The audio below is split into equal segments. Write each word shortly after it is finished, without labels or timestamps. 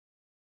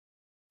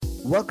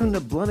Welcome to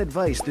Blunt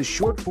Advice, the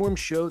short-form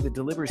show that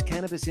delivers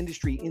cannabis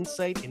industry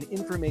insight and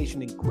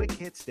information in quick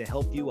hits to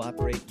help you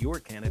operate your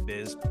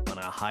cannabis on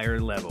a higher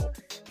level.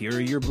 Here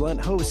are your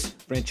Blunt hosts,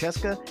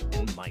 Francesca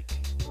and Mike.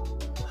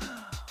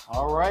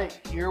 All right,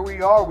 here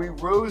we are. We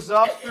rose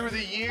up through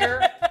the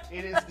year.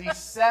 It is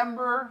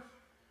December.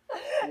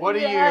 What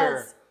a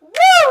year.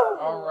 Woo!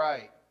 All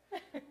right.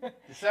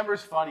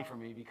 December's funny for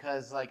me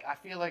because I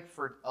feel like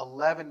for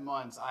 11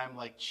 months I'm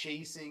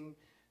chasing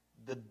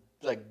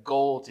the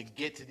goal to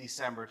get to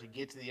December, to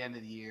get to the end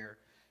of the year.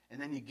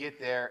 And then you get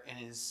there and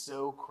it is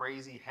so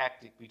crazy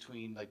hectic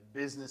between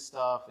business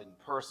stuff and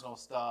personal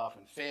stuff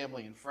and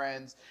family and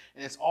friends.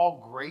 And it's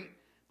all great,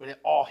 but it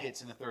all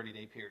hits in a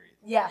 30-day period.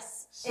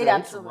 Yes, So it it's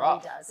absolutely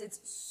rough. does.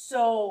 It's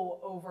so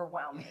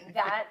overwhelming.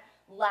 That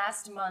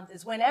last month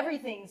is when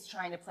everything's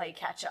trying to play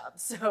catch up.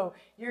 So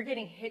you're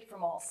getting hit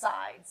from all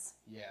sides.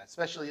 Yeah,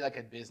 especially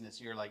at business,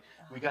 you're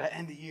we got to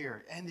end the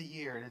year, and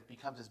it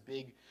becomes this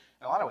big,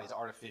 in a lot of ways,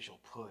 artificial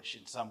push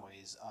in some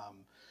ways.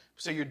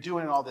 So you're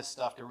doing all this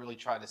stuff to really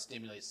try to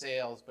stimulate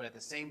sales, but at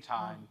the same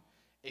time,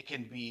 it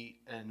can be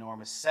an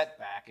enormous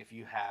setback if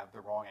you have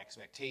the wrong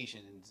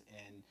expectations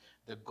and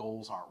the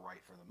goals aren't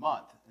right for the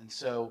month. And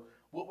so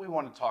what we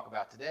want to talk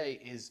about today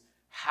is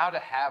how to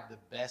have the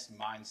best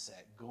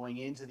mindset going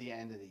into the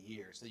end of the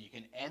year so that you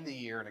can end the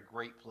year in a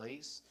great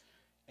place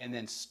and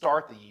then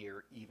start the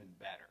year even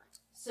better.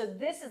 So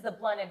this is the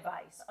Blunt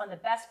Advice on the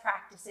best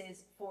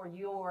practices for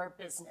your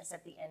business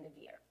at the end of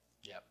year.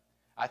 Yep.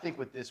 I think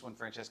with this one,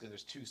 Francesca,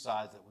 there's two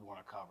sides that we want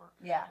to cover.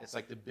 Yeah. It's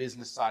the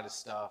business side of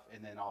stuff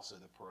and then also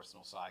the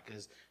personal side,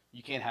 because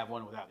you can't have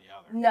one without the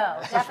other. No,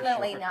 That's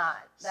definitely for sure. not.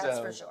 That's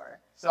for sure.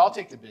 So I'll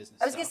take the business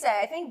I was going to stuff.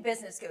 say, I think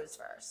business goes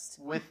first.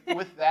 With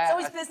It's that,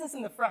 always business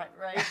in the front,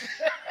 right?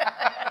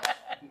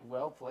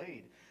 well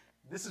played.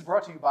 This is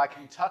brought to you by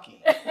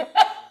Kentucky.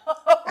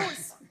 Oh,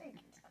 sorry,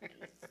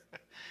 Kentucky.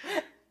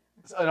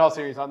 In all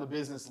seriousness, on the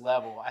business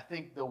level, I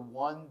think the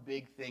one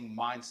big thing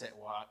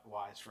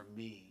mindset-wise for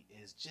me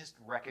is just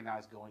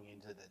recognize going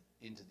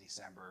into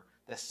December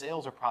that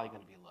sales are probably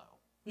going to be low.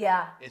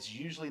 Yeah. It's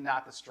usually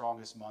not the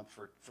strongest month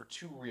for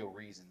two real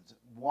reasons.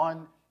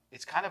 One,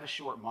 it's kind of a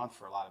short month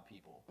for a lot of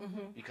people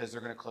because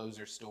they're going to close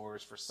their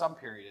stores for some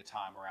period of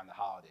time around the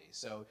holidays.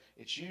 So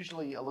it's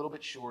usually a little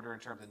bit shorter in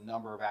terms of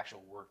number of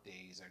actual work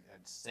days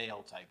and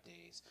sale type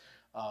days.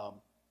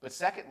 But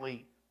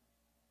secondly,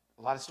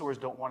 a lot of stores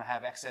don't want to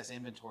have excess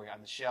inventory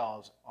on the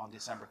shelves on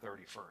December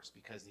 31st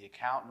because the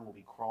accountant will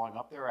be crawling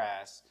up their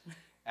ass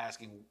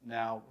asking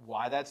now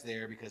why that's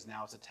there, because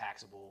now it's a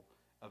taxable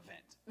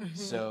event.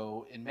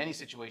 So in many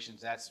situations,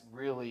 that's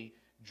really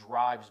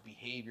drives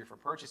behavior for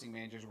purchasing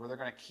managers where they're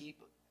going to keep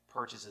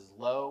purchases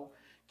low,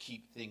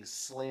 keep things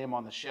slim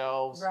on the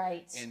shelves,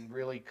 Right. and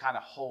really kind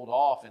of hold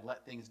off and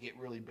let things get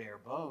really bare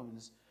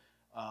bones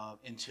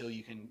until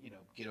you can,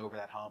 get over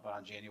that hump. And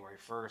on January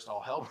 1st,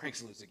 all hell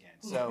breaks loose again.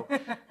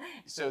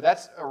 So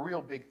that's a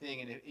real big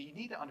thing, and you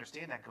need to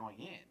understand that going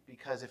in,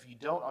 because if you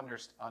don't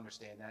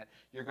understand that,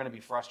 you're going to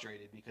be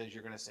frustrated because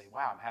you're going to say,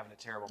 "Wow, I'm having a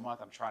terrible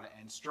month. I'm trying to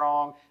end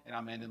strong, and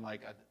I'm ending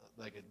like a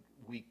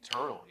weak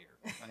turtle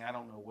here." I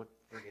don't know what.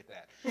 Forget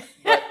that.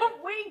 But,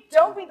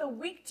 Don't be the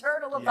weak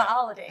turtle of the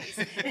holidays.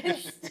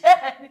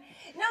 Instead,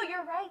 no,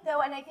 you're right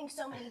though, and I think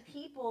so many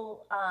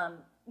people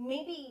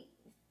maybe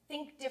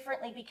think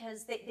differently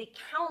because they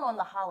count on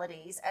the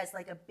holidays as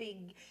a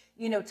big,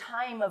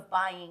 time of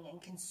buying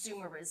and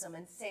consumerism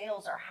and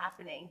sales are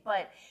happening,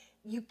 but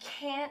you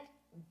can't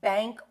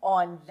bank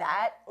on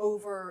that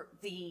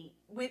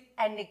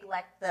and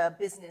neglect the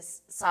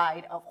business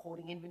side of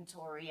holding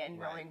inventory and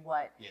knowing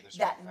what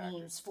that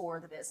means for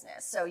the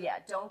business. So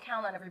don't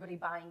count on everybody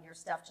buying your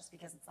stuff just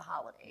because it's the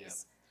holidays. Yep.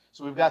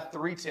 So we've got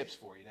 3 tips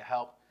for you to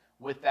help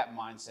with that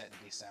mindset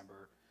in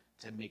December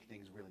to make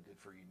things really good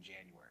for you in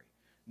January.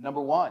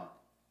 Number 1,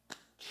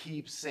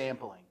 keep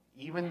sampling.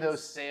 Even though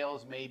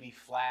sales may be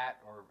flat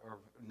or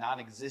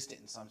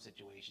non-existent in some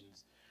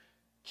situations,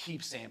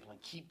 keep sampling,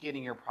 keep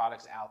getting your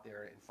products out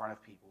there in front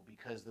of people,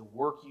 because the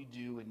work you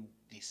do in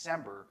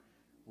December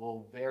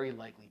will very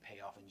likely pay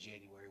off in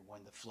January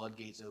when the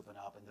floodgates open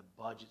up and the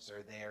budgets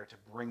are there to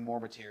bring more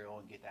material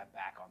and get that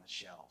back on the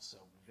shelves. So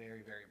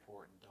very, very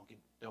important.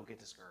 Don't get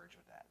discouraged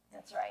with that.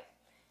 That's right.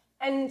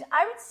 And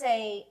I would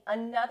say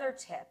another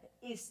tip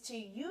is to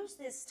use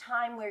this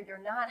time where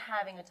you're not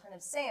having a ton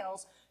of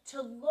sales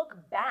to look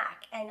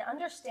back and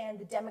understand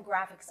the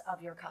demographics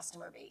of your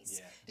customer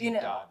base. Yeah, deep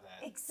dive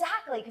that.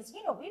 Exactly, because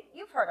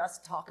you've heard us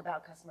talk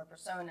about customer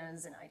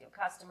personas and ideal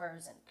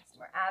customers and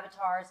customer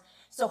avatars.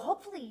 So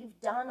hopefully you've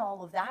done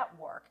all of that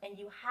work and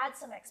you had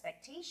some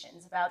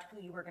expectations about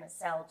who you were going to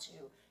sell to,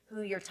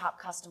 who your top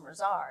customers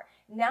are.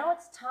 Now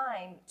it's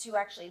time to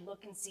actually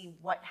look and see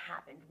what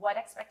happened, what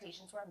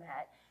expectations were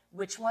met,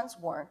 which ones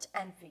weren't,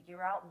 and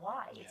figure out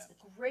why. Yeah. It's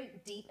a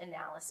great deep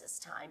analysis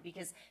time,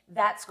 because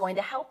that's going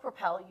to help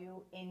propel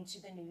you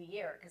into the new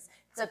year, because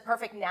it's a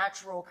perfect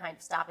natural kind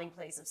of stopping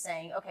place of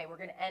saying, okay, we're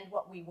going to end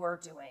what we were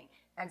doing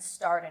and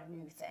start a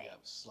new thing. Yeah,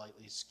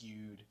 slightly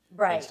skewed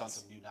Right. based on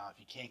some new knowledge.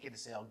 If you can't get a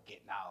sale,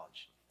 get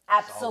knowledge.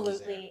 It's always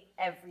there. Absolutely,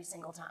 every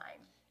single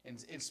time.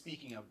 And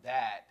speaking of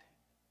that,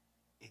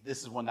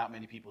 this is one not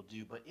many people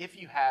do, but if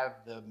you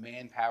have the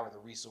manpower, the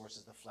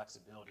resources, the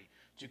flexibility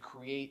to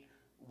create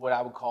what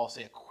I would call,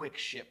 say, a quick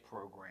ship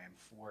program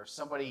for if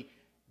somebody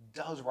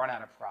does run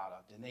out of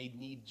product and they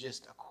need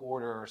just a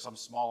quarter or some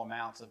small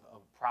amounts of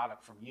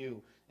product from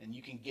you, and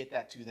you can get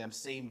that to them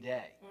same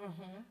day,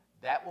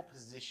 that will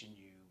position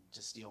you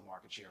to steal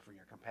market share from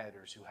your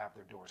competitors who have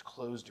their doors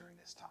closed during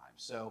this time.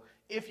 So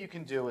if you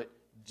can do it,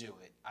 do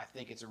it. I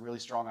think it's a really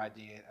strong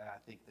idea, and I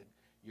think that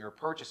your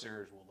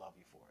purchasers will love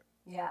you for it.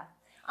 Yeah.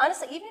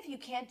 Honestly, even if you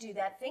can't do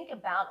that, think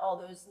about all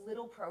those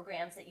little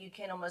programs that you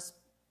can almost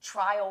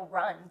trial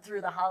run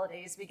through the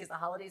holidays, because the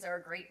holidays are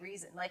a great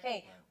reason. Like,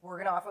 hey, we're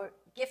going to offer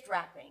gift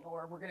wrapping,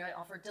 or we're going to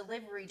offer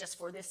delivery just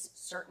for this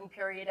certain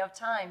period of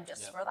time,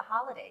 just for the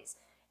holidays.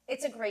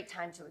 It's a great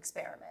time to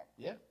experiment.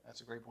 Yeah,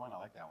 that's a great point. I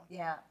like that one.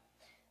 Yeah.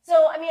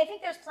 So, I mean, I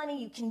think there's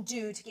plenty you can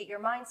do to get your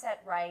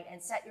mindset right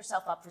and set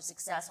yourself up for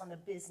success on the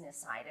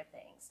business side of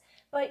things.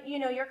 But, you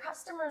know, your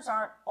customers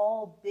aren't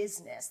all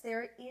business.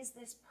 There is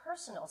this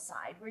personal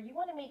side where you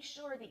want to make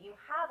sure that you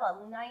have a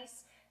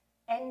nice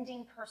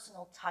ending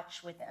personal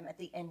touch with them at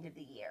the end of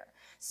the year.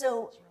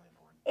 So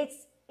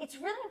it's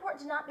really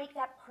important to not make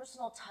that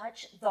personal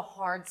touch the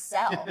hard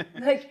sell.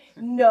 Like,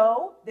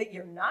 know that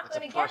you're not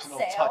going to get sales.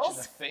 It's a personal touch in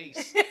the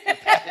face.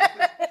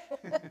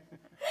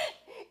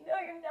 No,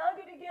 you're not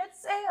going to get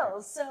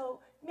sales. So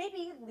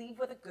maybe leave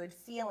with a good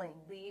feeling,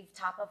 leave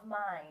top of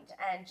mind,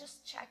 and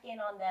just check in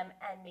on them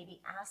and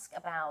maybe ask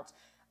about,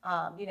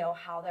 you know,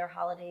 how their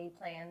holiday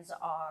plans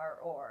are,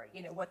 or,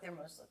 you know, what they're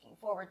most looking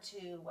forward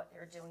to, what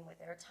they're doing with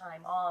their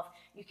time off.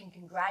 You can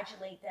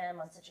congratulate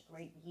them on such a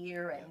great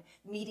year and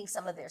meeting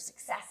some of their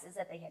successes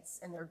that they had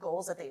and their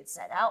goals that they had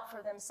set out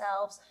for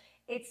themselves.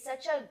 It's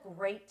such a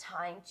great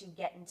time to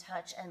get in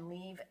touch and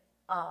leave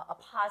a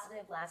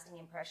positive, lasting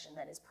impression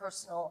that is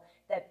personal,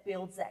 that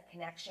builds that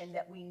connection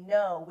that we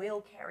know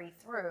will carry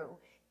through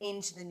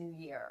into the new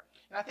year.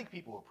 And I think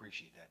people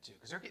appreciate that too,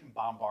 because they're getting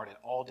bombarded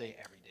all day,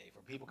 every day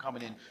from people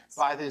coming in,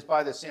 buy this,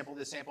 sample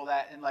this, sample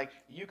that, and like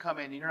you come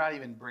in and you're not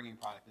even bringing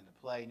product into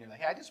play, and you're like,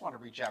 hey, I just want to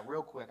reach out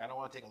real quick. I don't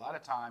want to take a lot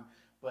of time,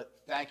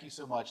 but thank you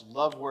so much.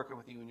 Love working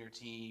with you and your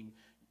team.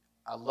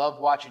 I love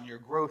watching your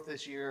growth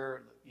this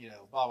year, you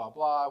know, blah, blah,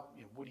 blah.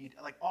 You know, what do you,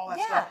 like all that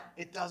stuff.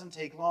 It doesn't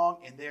take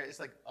long, and it's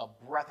like a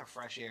breath of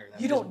fresh air.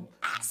 That you don't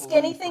ask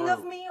anything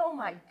of me? Oh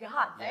my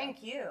God,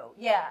 thank you.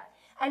 Yeah.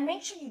 And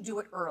make sure you do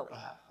it early.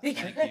 Thank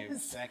you.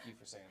 Thank you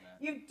for saying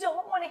that. You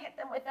don't want to hit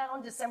them with that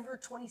on December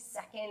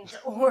 22nd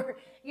or,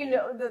 you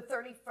know, the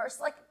 31st.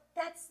 Like,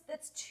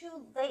 that's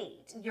too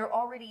late. You're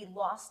already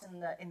lost in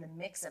the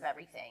mix of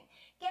everything.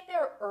 Get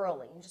there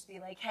early and just be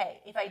like,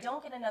 hey, if I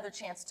don't get another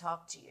chance to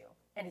talk to you,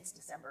 and it's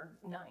December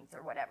 9th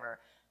or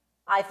whatever,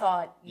 I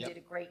thought you did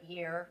a great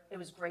year. It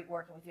was great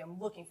working with you. I'm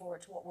looking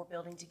forward to what we're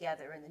building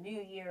together in the new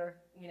year.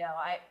 You know,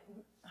 I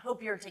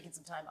hope you're taking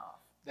some time off.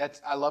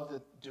 I love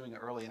doing it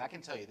early, and I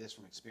can tell you this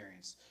from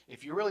experience.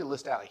 If you really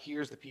list out, like,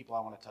 here's the people I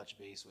want to touch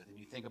base with, and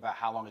you think about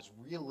how long it's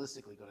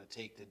realistically going to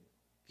take to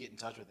get in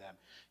touch with them,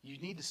 you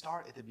need to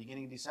start at the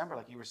beginning of December,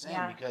 like you were saying,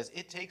 because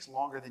it takes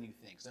longer than you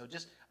think. So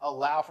just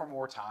allow for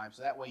more time,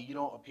 so that way you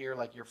don't appear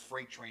like you're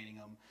freight training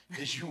them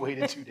because you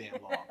waited too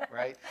damn long,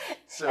 right?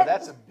 So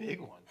that's a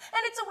big one.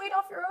 And it's a weight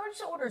off your own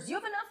shoulders. You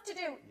have enough to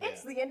do. Yeah.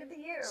 It's the end of the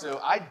year. So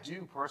I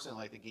do personally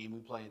like the game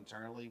we play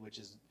internally, which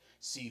is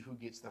see who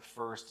gets the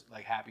first,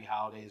 like, happy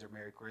holidays or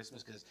Merry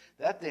Christmas, because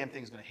that damn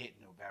thing's going to hit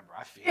in November.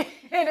 I feel it.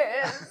 It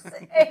is.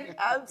 It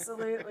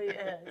absolutely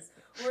is.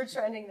 We're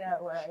trending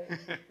that way.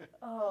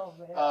 Oh,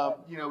 man.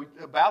 You know,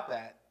 about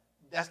that,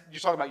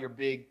 you're talking about your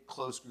big,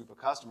 close group of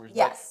customers.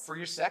 Yes. But for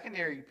your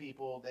secondary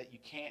people that you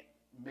can't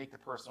make the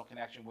personal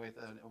connection with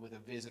a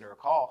visit or a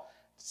call,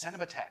 send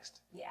them a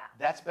text. Yeah.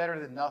 That's better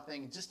than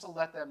nothing, just to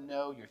let them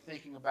know you're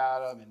thinking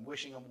about them and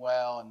wishing them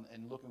well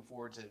and looking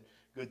forward to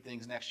good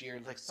things next year.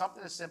 Like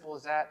something as simple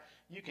as that,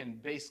 you can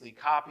basically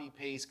copy,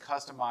 paste,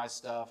 customize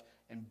stuff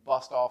and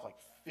bust off like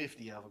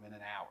 50 of them in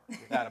an hour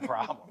without a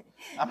problem.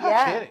 I'm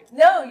not kidding.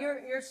 No,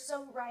 you're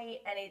so right,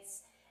 and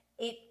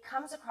it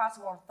comes across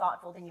more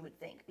thoughtful than you would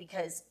think,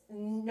 because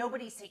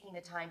nobody's taking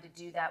the time to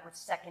do that with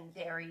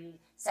second-tier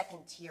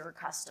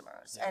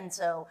customers. Yeah. And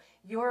so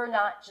you're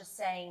not just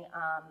saying,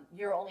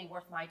 you're only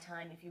worth my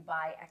time if you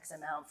buy X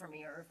amount from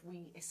me, or if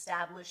we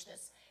establish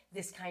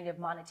this kind of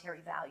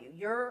monetary value.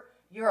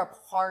 You're a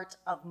part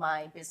of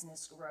my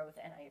business growth,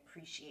 and I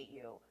appreciate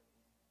you,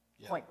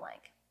 point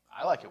blank.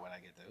 I like it when I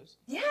get those.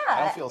 Yeah. I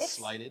don't feel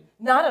slighted.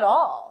 Not at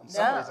all. In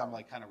some ways, I'm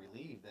like kind of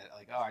relieved that,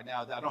 like, all right,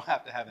 now I don't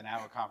have to have an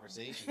hour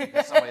conversation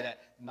with somebody that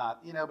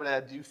but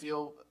I do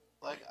feel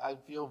like I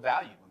feel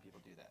valued when people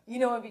do that. You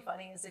know what would be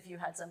funny is if you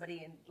had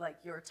somebody in like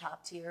your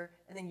top tier,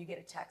 and then you get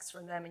a text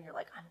from them and you're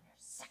like, I'm in their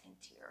second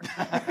tier.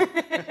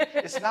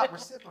 It's not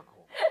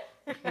reciprocal.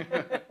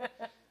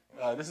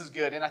 This is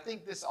good. And I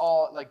think this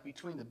all, like,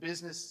 between the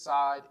business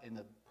side and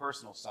the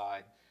personal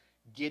side,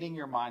 getting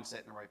your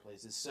mindset in the right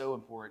place is so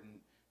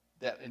important.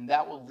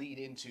 That will lead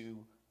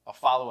into a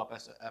follow-up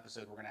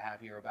episode we're going to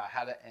have here about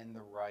how to end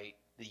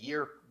the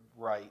year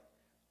right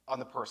on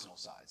the personal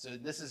side. So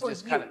this is For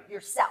just you, kind of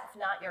yourself,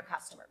 not your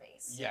customer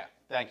base. yeah,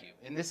 thank you.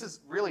 And this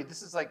is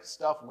like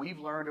stuff we've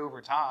learned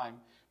over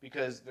time,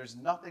 because there's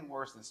nothing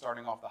worse than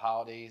starting off the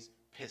holidays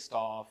pissed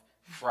off,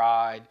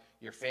 fried,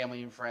 your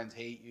family and friends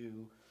hate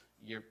you,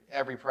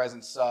 every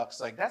present sucks.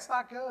 Like, that's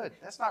not good.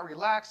 That's not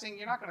relaxing.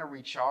 You're not going to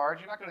recharge.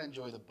 You're not going to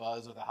enjoy the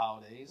buzz of the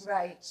holidays.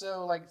 Right.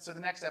 So the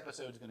next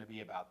episode is going to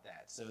be about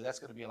that. So that's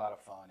going to be a lot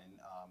of fun, and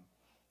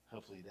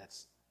hopefully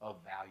that's of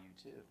value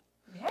too.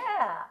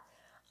 Yeah.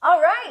 All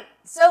right.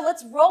 So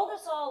let's roll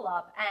this all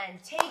up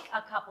and take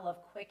a couple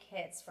of quick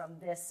hits from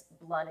this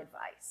blunt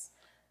advice.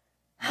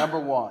 Number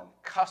one,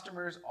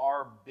 customers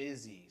are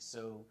busy.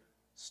 So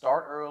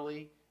start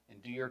early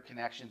and do your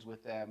connections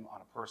with them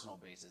on a personal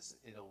basis.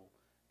 It'll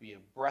be a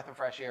breath of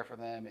fresh air for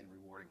them and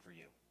rewarding for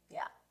you.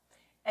 Yeah.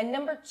 And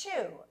number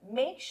two,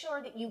 make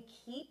sure that you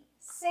keep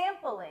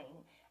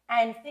sampling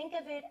and think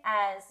of it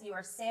as you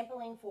are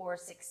sampling for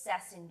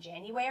success in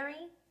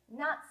January,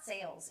 not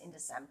sales in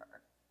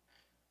December.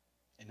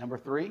 And number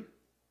three,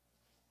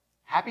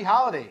 happy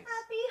holidays.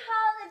 Happy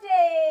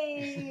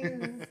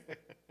holidays.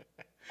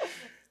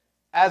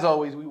 As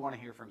always, we want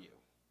to hear from you.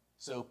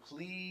 So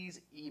please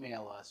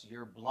email us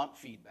your blunt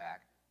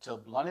feedback to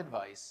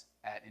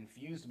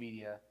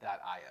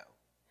bluntadvice@infusedmedia.io.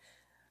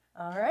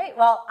 All right.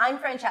 Well, I'm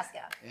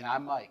Francesca. And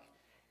I'm Mike.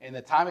 And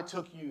the time it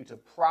took you to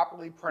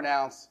properly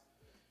pronounce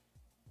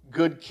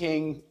Good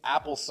King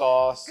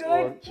applesauce.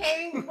 Good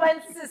King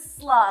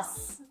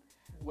Wenceslas.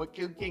 What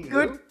Good King?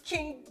 Good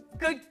King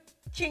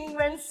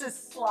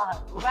Wenceslas.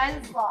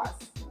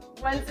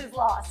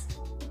 Wenceslas.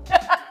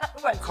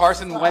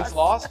 Carson Wentz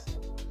lost?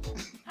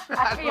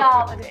 Happy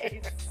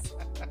holidays.